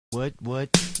What? I'm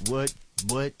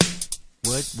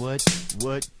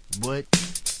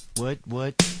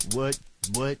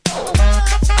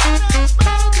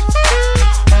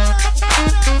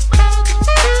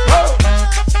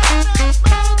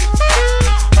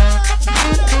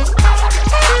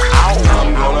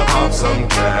gonna pop some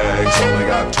tags. Only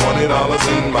got $20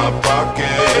 in my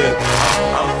pocket.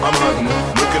 I'm hunting,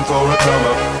 looking for a come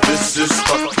up. This is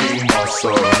fucking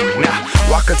awesome. Now,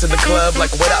 walk into the club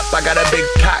like, what up? I got a big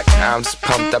cock. I'm just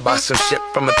pumped. I bought some shit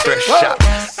from a thrift shop.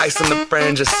 Ice on the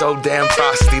fringe is so damn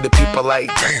frosty. The people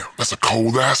like, damn, that's a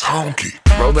cold ass honky.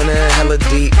 Rolling in hella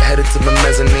deep, headed to the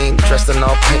mezzanine. Dressed in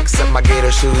all pink, set my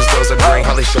gator shoes. Those are green.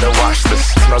 Probably should've washed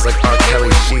this. Smells like R.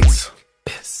 Kelly sheets.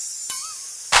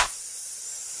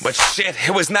 But shit,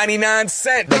 it was 99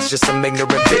 cents. That's just some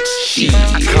ignorant bitch. Shit.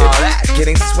 I call that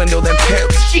getting swindled and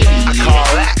pimped. I call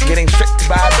that getting tricked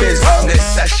by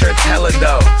business. That sure hella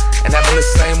dope. And having the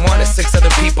same one as 6 other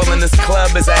people in this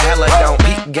club is a hella don't.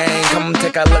 Peep gang, come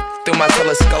take a look through my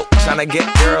telescope. Tryna get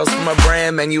girls from a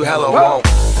brand, man, you hella won't.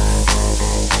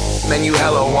 Man, you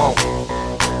hella won't.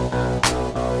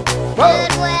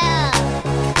 Goodwill.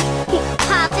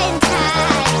 Poppin'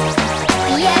 tags.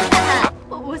 Yeah.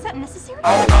 Was that necessary?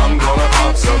 I'm gonna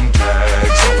pop some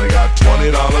tags. Only got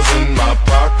 $20 in my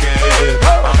pocket.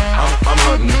 I'm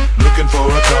hunting, looking for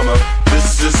a come up.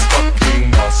 This is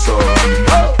fucking awesome.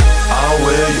 I'll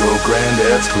wear your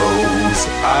granddad's clothes.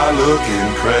 I look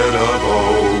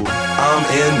incredible. I'm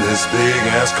in this big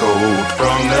ass coat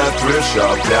from that thrift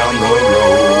shop down the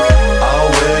road. I'll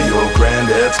wear your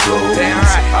granddad's clothes. Damn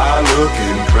right. I look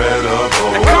incredible.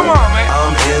 Hey, come on, man.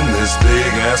 I'm in this big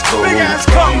ass coat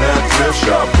from that thrift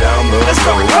shop down the road. Let's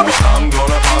go. I'm